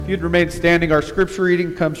you'd remain standing, our scripture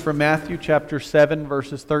reading comes from Matthew chapter 7,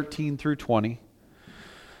 verses 13 through 20.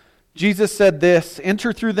 Jesus said this,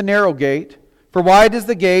 "Enter through the narrow gate, for wide is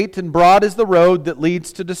the gate and broad is the road that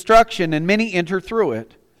leads to destruction, and many enter through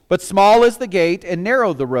it. But small is the gate and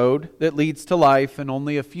narrow the road that leads to life, and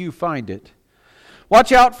only a few find it.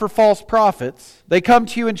 Watch out for false prophets. They come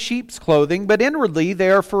to you in sheep's clothing, but inwardly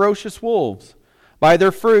they are ferocious wolves. By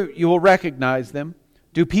their fruit you will recognize them.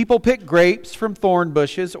 Do people pick grapes from thorn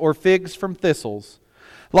bushes or figs from thistles?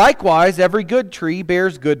 Likewise, every good tree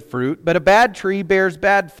bears good fruit, but a bad tree bears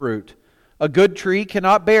bad fruit. A good tree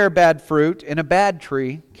cannot bear bad fruit, and a bad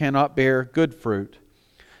tree cannot bear good fruit.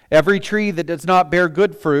 Every tree that does not bear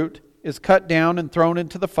good fruit is cut down and thrown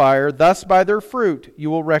into the fire. Thus by their fruit you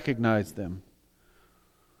will recognize them."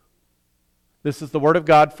 This is the word of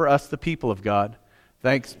God for us, the people of God.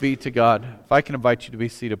 Thanks be to God. If I can invite you to be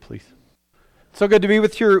seated, please. So good to be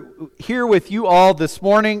here with you all this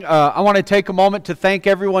morning. I want to take a moment to thank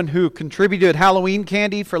everyone who contributed Halloween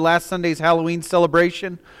candy for last Sunday's Halloween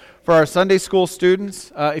celebration for our Sunday school students.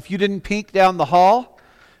 If you didn't peek down the hall,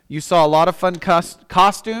 you saw a lot of fun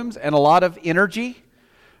costumes and a lot of energy.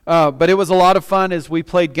 But it was a lot of fun as we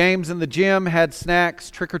played games in the gym, had snacks,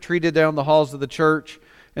 trick-or-treated down the halls of the church,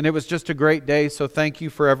 and it was just a great day. So thank you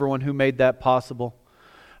for everyone who made that possible.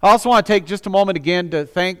 I also want to take just a moment again to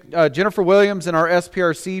thank Jennifer Williams and our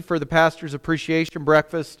SPRC for the Pastor's Appreciation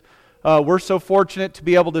Breakfast. We're so fortunate to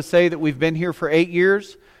be able to say that we've been here for 8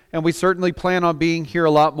 years, and we certainly plan on being here a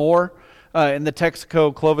lot more in the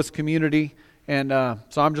Texaco Clovis community. And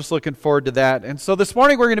so I'm just looking forward to that. And so this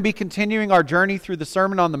morning we're going to be continuing our journey through the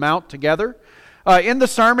Sermon on the Mount together. In the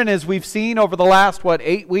sermon, as we've seen over the last,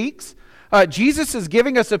 8 weeks, Jesus is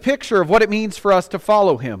giving us a picture of what it means for us to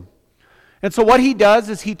follow Him. And so what He does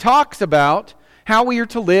is He talks about how we are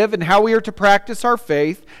to live and how we are to practice our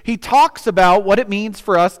faith. He talks about what it means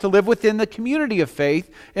for us to live within the community of faith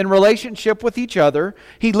in relationship with each other.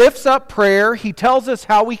 He lifts up prayer. He tells us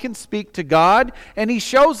how we can speak to God. And He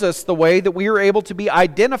shows us the way that we are able to be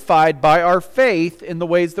identified by our faith in the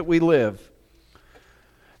ways that we live.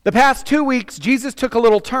 The past 2 weeks, Jesus took a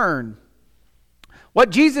little turn. What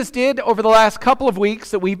Jesus did over the last couple of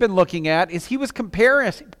weeks that we've been looking at is He was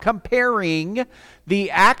comparing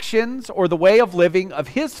the actions or the way of living of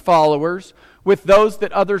His followers with those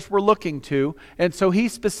that others were looking to. And so He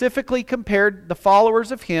specifically compared the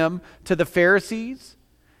followers of Him to the Pharisees.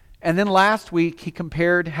 And then last week He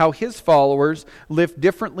compared how His followers lived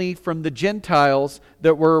differently from the Gentiles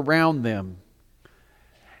that were around them.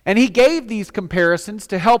 And He gave these comparisons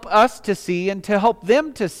to help us to see and to help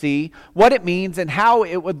them to see what it means and how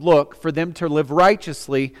it would look for them to live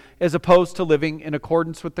righteously as opposed to living in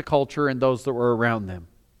accordance with the culture and those that were around them.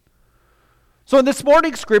 So in this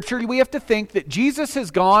morning's scripture, we have to think that Jesus has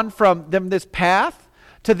gone from them this path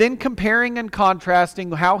to then comparing and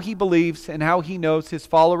contrasting how He believes and how He knows His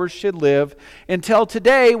followers should live until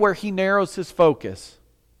today where He narrows His focus.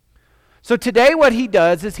 So today what He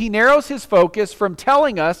does is He narrows His focus from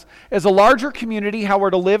telling us as a larger community how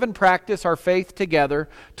we're to live and practice our faith together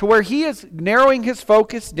to where He is narrowing His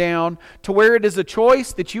focus down to where it is a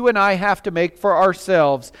choice that you and I have to make for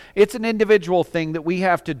ourselves. It's an individual thing that we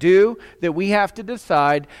have to do, that we have to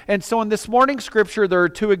decide. And so in this morning's scripture there are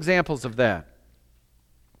 2 examples of that.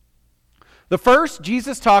 The first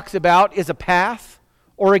Jesus talks about is a path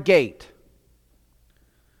or a gate,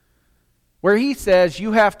 where He says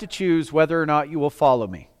you have to choose whether or not you will follow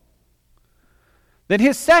Me. Then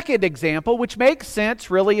His second example, which makes sense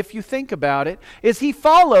really if you think about it, is He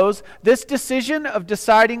follows this decision of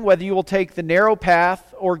deciding whether you will take the narrow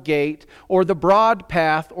path or gate or the broad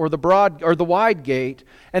path or the wide gate,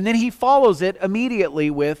 and then He follows it immediately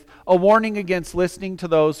with a warning against listening to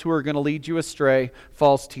those who are going to lead you astray,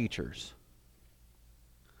 false teachers.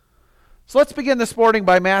 So let's begin this morning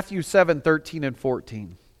by Matthew 7, 13 and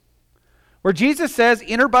 14. Where Jesus says,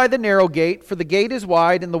 "Enter by the narrow gate, for the gate is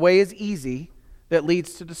wide and the way is easy that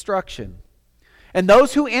leads to destruction. And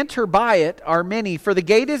those who enter by it are many, for the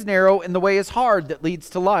gate is narrow and the way is hard that leads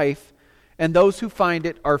to life, and those who find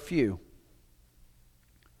it are few."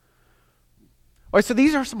 All right, so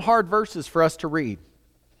these are some hard verses for us to read.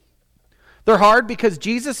 They're hard because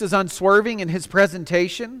Jesus is unswerving in His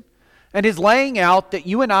presentation and is laying out that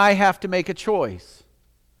you and I have to make a choice.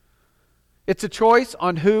 It's a choice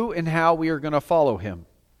on who and how we are going to follow Him.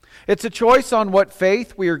 It's a choice on what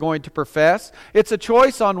faith we are going to profess. It's a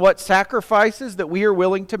choice on what sacrifices that we are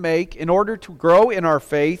willing to make in order to grow in our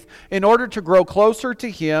faith, in order to grow closer to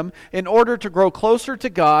Him, in order to grow closer to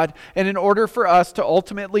God, and in order for us to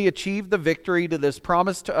ultimately achieve the victory to this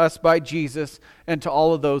promise to us by Jesus and to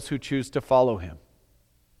all of those who choose to follow Him.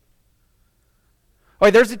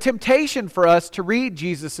 There's a temptation for us to read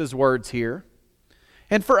Jesus' words here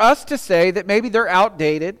and for us to say that maybe they're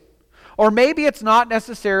outdated or maybe it's not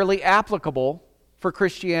necessarily applicable for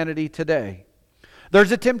Christianity today.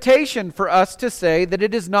 There's a temptation for us to say that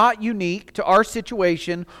it is not unique to our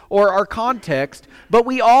situation or our context, but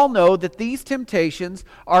we all know that these temptations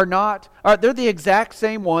they're the exact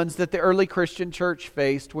same ones that the early Christian church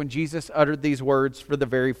faced when Jesus uttered these words for the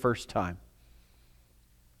very first time.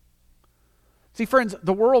 See, friends,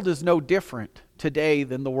 the world is no different today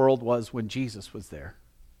than the world was when Jesus was there.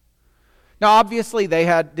 Now, obviously, they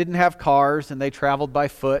didn't have cars and they traveled by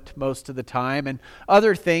foot most of the time, and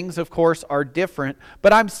other things, of course, are different.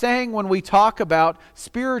 But I'm saying when we talk about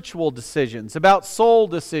spiritual decisions, about soul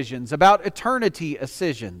decisions, about eternity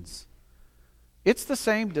decisions, it's the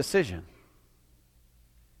same decision.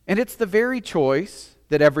 And it's the very choice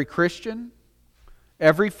that every Christian,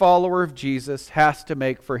 every follower of Jesus has to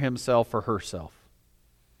make for himself or herself.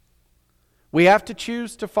 We have to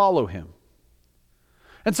choose to follow him.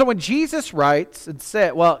 And so when Jesus writes and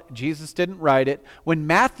said, Jesus didn't write it. When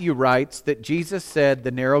Matthew writes that Jesus said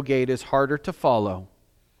the narrow gate is harder to follow,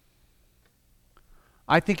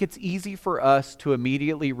 I think it's easy for us to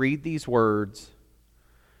immediately read these words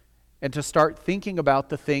and to start thinking about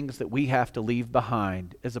the things that we have to leave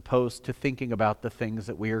behind as opposed to thinking about the things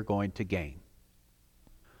that we are going to gain.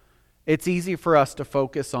 It's easy for us to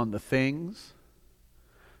focus on the things,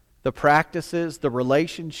 the practices, the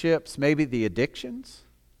relationships, maybe the addictions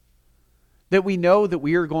that we know that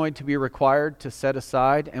we are going to be required to set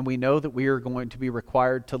aside, and we know that we are going to be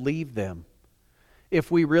required to leave them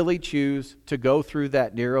if we really choose to go through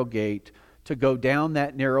that narrow gate, to go down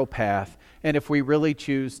that narrow path, and if we really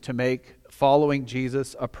choose to make following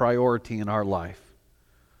Jesus a priority in our life.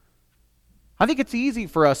 I think it's easy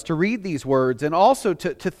for us to read these words and also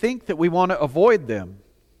to think that we want to avoid them,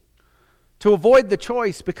 to avoid the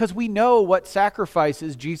choice because we know what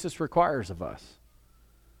sacrifices Jesus requires of us.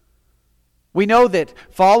 We know that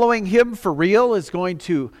following him for real is going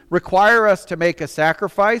to require us to make a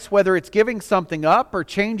sacrifice, whether it's giving something up or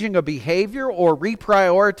changing a behavior or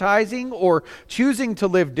reprioritizing or choosing to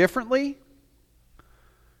live differently.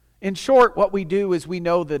 In short, what we do is we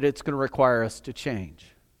know that it's going to require us to change.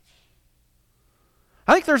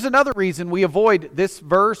 I think there's another reason we avoid this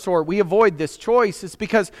verse or we avoid this choice is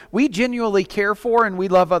because we genuinely care for and we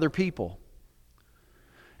love other people.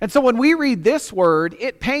 And so when we read this word,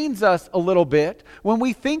 it pains us a little bit when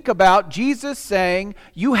we think about Jesus saying,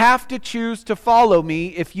 you have to choose to follow me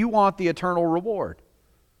if you want the eternal reward.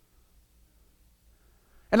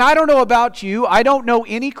 And I don't know about you, I don't know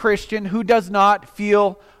any Christian who does not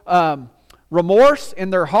feel remorse in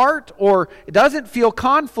their heart or doesn't feel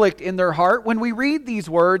conflict in their heart when we read these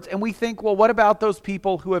words and we think, well, what about those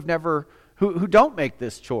people who don't make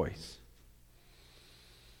this choice?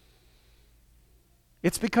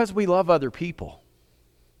 It's because we love other people.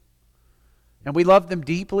 And we love them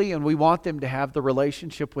deeply and we want them to have the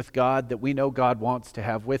relationship with God that we know God wants to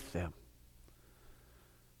have with them.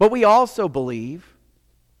 But we also believe,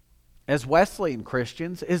 as Wesleyan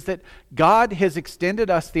Christians, is that God has extended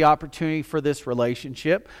us the opportunity for this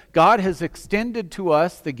relationship. God has extended to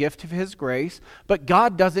us the gift of his grace, but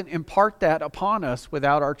God doesn't impart that upon us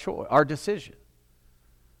without our decision.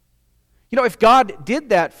 You know, if God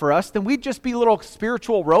did that for us, then we'd just be little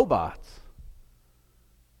spiritual robots.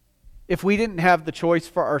 If we didn't have the choice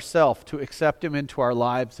for ourselves to accept him into our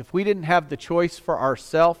lives, if we didn't have the choice for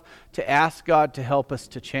ourselves to ask God to help us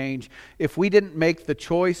to change, if we didn't make the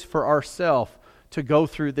choice for ourselves to go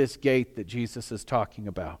through this gate that Jesus is talking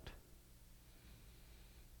about.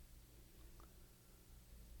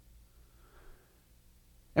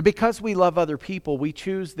 And because we love other people, we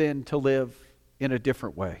choose then to live in a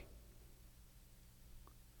different way.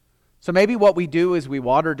 So maybe what we do is we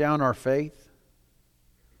water down our faith.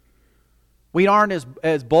 We aren't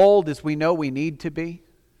as bold as we know we need to be.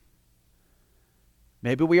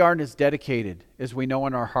 Maybe we aren't as dedicated as we know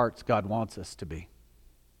in our hearts God wants us to be.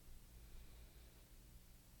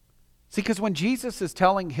 See, because when Jesus is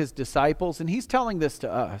telling his disciples, and he's telling this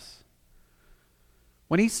to us,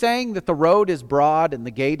 when he's saying that the road is broad and the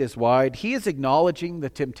gate is wide, he is acknowledging the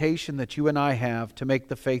temptation that you and I have to make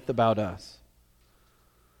the faith about us.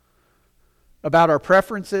 About our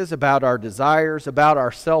preferences, about our desires, about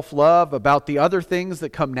our self-love, about the other things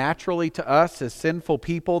that come naturally to us as sinful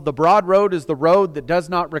people. The broad road is the road that does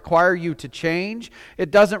not require you to change.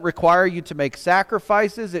 It doesn't require you to make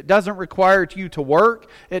sacrifices. It doesn't require you to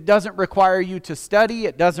work. It doesn't require you to study.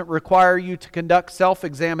 It doesn't require you to conduct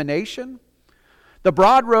self-examination. The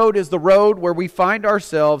broad road is the road where we find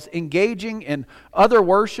ourselves engaging in other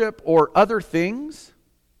worship or other things,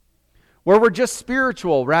 where we're just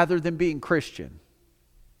spiritual rather than being Christian.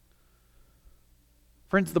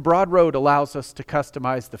 Friends, the broad road allows us to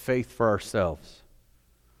customize the faith for ourselves,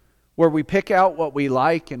 where we pick out what we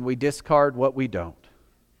like and we discard what we don't.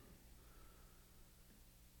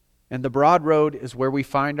 And the broad road is where we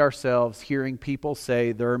find ourselves hearing people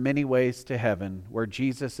say there are many ways to heaven, where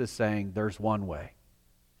Jesus is saying there's one way.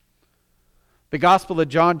 The Gospel of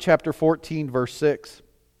John chapter 14 verse 6.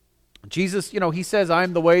 Jesus, he says, I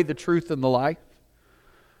am the way, the truth, and the life.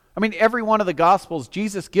 I mean, every one of the Gospels,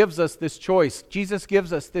 Jesus gives us this choice. Jesus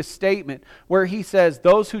gives us this statement where He says,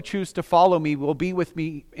 those who choose to follow me will be with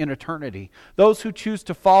me in eternity. Those who choose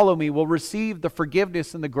to follow me will receive the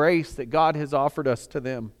forgiveness and the grace that God has offered us to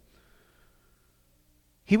them.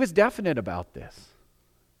 He was definite about this.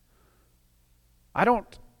 I don't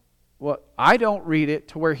read it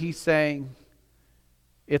to where He's saying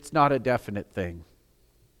it's not a definite thing.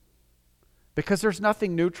 Because there's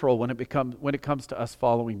nothing neutral when it comes to us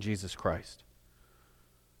following Jesus Christ.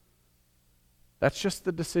 That's just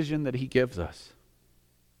the decision that He gives us.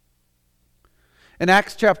 In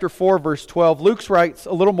Acts chapter 4, verse 12, Luke writes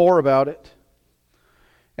a little more about it.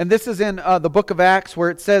 And this is in the book of Acts, where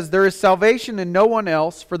it says, there is salvation in no one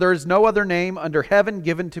else, for there is no other name under heaven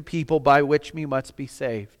given to people by which we must be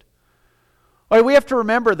saved. Well, we have to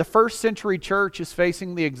remember the first century church is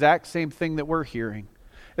facing the exact same thing that we're hearing,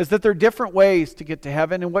 is that there are different ways to get to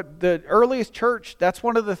heaven. And what the earliest church, that's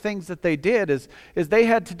one of the things that they did, is they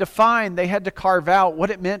had to define, they had to carve out what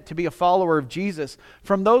it meant to be a follower of Jesus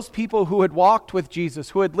from those people who had walked with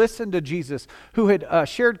Jesus, who had listened to Jesus, who had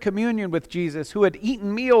shared communion with Jesus, who had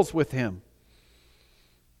eaten meals with Him.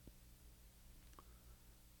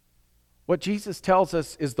 What Jesus tells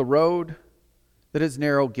us is the road that is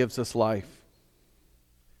narrow gives us life.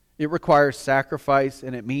 It requires sacrifice,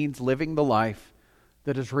 and it means living the life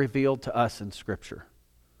that is revealed to us in Scripture.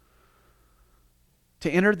 To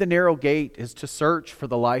enter the narrow gate is to search for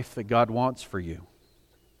the life that God wants for you.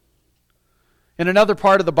 In another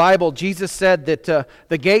part of the Bible, Jesus said that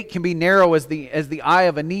the gate can be narrow as the eye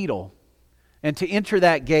of a needle. And to enter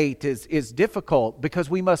that gate is difficult because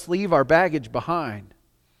we must leave our baggage behind.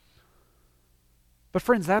 But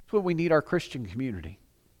friends, that's what we need our Christian community.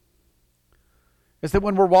 Is that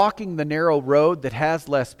when we're walking the narrow road that has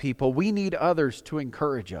less people, we need others to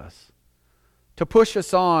encourage us, to push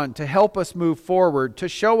us on, to help us move forward, to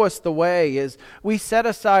show us the way as we set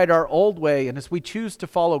aside our old way and as we choose to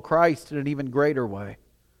follow Christ in an even greater way.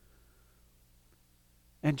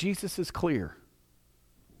 And Jesus is clear.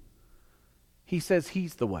 He says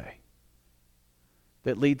He's the way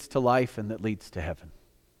that leads to life and that leads to heaven.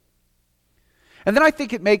 And then I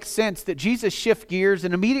think it makes sense that Jesus shifts gears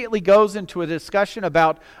and immediately goes into a discussion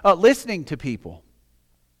about listening to people.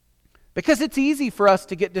 Because it's easy for us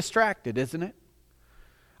to get distracted, isn't it?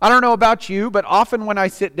 I don't know about you, but often when I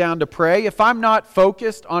sit down to pray, if I'm not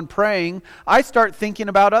focused on praying, I start thinking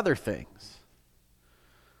about other things.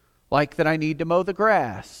 Like that I need to mow the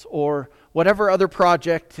grass, or whatever other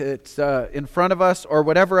project that's in front of us, or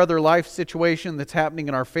whatever other life situation that's happening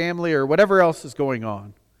in our family, or whatever else is going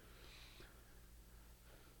on.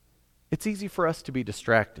 It's easy for us to be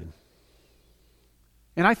distracted.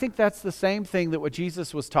 And I think that's the same thing that what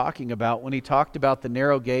Jesus was talking about when He talked about the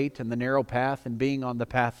narrow gate and the narrow path and being on the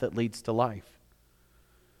path that leads to life.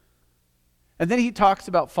 And then He talks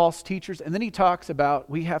about false teachers, and then He talks about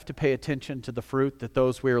we have to pay attention to the fruit that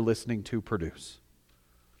those we are listening to produce.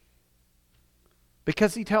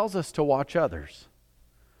 Because He tells us to watch others,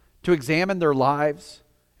 to examine their lives,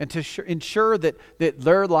 and to ensure that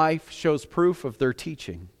their life shows proof of their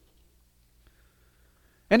teaching.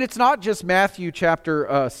 And it's not just Matthew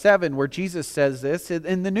chapter 7 where Jesus says this.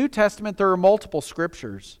 In the New Testament, there are multiple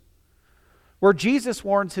scriptures where Jesus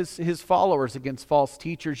warns his followers against false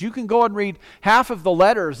teachers. You can go and read half of the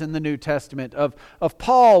letters in the New Testament of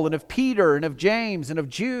Paul and of Peter and of James and of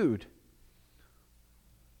Jude,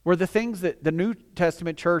 where the things that the New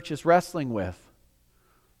Testament church is wrestling with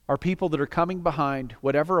are people that are coming behind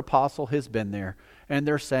whatever apostle has been there, and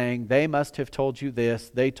they're saying, they must have told you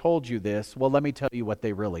this, they told you this. Well, let me tell you what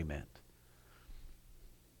they really meant.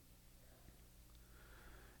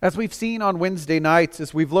 As we've seen on Wednesday nights,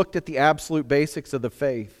 as we've looked at the absolute basics of the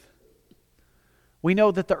faith, we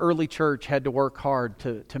know that the early church had to work hard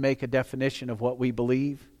to make a definition of what we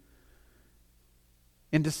believe.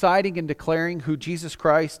 In deciding and declaring who Jesus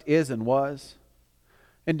Christ is and was,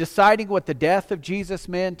 in deciding what the death of Jesus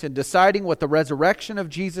meant, and deciding what the resurrection of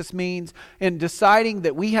Jesus means, and deciding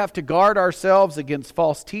that we have to guard ourselves against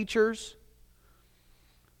false teachers,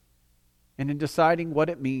 and in deciding what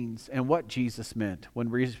it means and what Jesus meant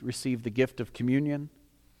when we received the gift of communion,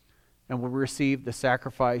 and we receive the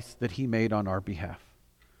sacrifice that He made on our behalf.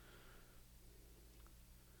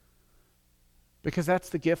 Because that's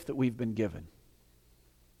the gift that we've been given.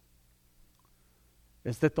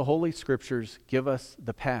 Is that the Holy Scriptures give us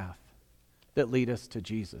the path that lead us to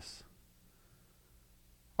Jesus.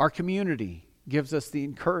 Our community gives us the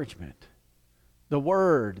encouragement, the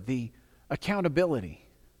word, the accountability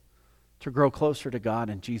to grow closer to God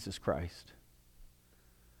and Jesus Christ.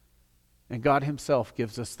 And God Himself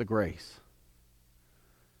gives us the grace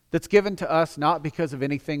that's given to us not because of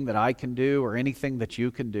anything that I can do or anything that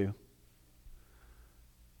you can do,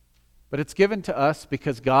 but it's given to us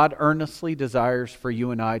because God earnestly desires for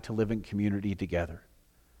you and I to live in community together.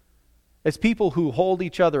 As people who hold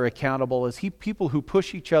each other accountable, as people who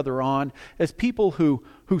push each other on, as people who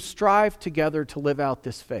strive together to live out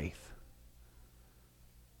this faith.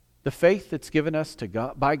 The faith that's given us to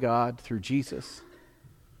God, by God through Jesus,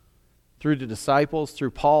 through the disciples,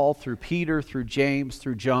 through Paul, through Peter, through James,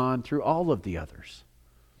 through John, through all of the others.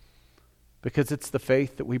 Because it's the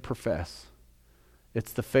faith that we profess.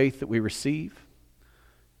 It's the faith that we receive,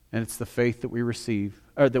 and it's the faith that we receive,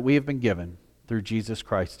 or that we have been given through Jesus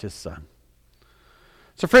Christ, His Son.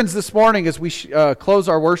 So friends, this morning as we close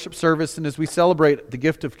our worship service and as we celebrate the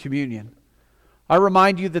gift of communion, I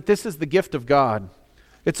remind you that this is the gift of God.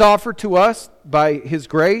 It's offered to us by His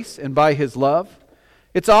grace and by His love.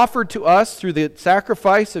 It's offered to us through the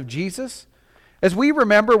sacrifice of Jesus. As we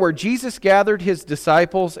remember where Jesus gathered His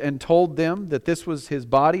disciples and told them that this was His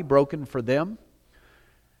body broken for them,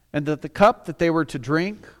 and that the cup that they were to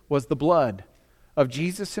drink was the blood of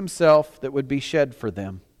Jesus Himself that would be shed for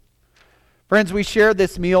them. Friends, we share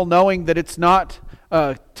this meal knowing that it's not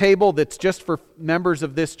a table that's just for members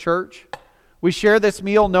of this church. We share this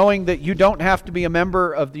meal knowing that you don't have to be a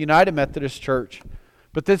member of the United Methodist Church,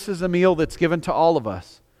 but this is a meal that's given to all of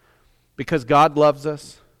us because God loves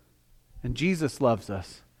us and Jesus loves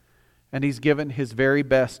us, and He's given His very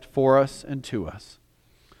best for us and to us.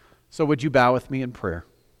 So would you bow with me in prayer?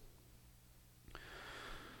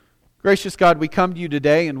 Gracious God, we come to you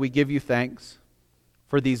today and we give you thanks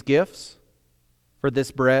for these gifts, for this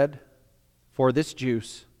bread, for this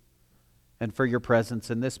juice, and for your presence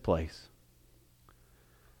in this place.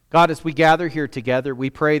 God, as we gather here together, we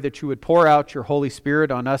pray that you would pour out your Holy Spirit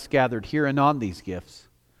on us gathered here and on these gifts.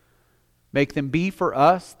 Make them be for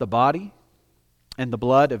us the body and the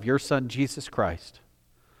blood of your Son, Jesus Christ,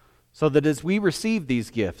 so that as we receive these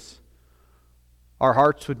gifts, our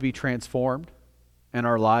hearts would be transformed and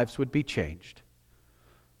our lives would be changed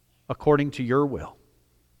according to your will.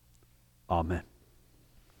 Amen.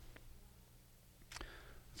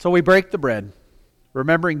 So we break the bread,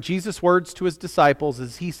 remembering Jesus' words to His disciples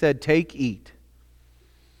as He said, "Take, eat."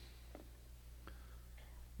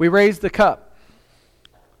 We raise the cup,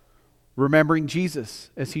 remembering Jesus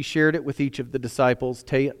as He shared it with each of the disciples,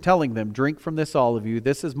 telling them, "Drink from this, all of you.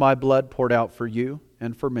 This is my blood poured out for you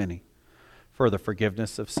and for many, for the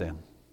forgiveness of sin."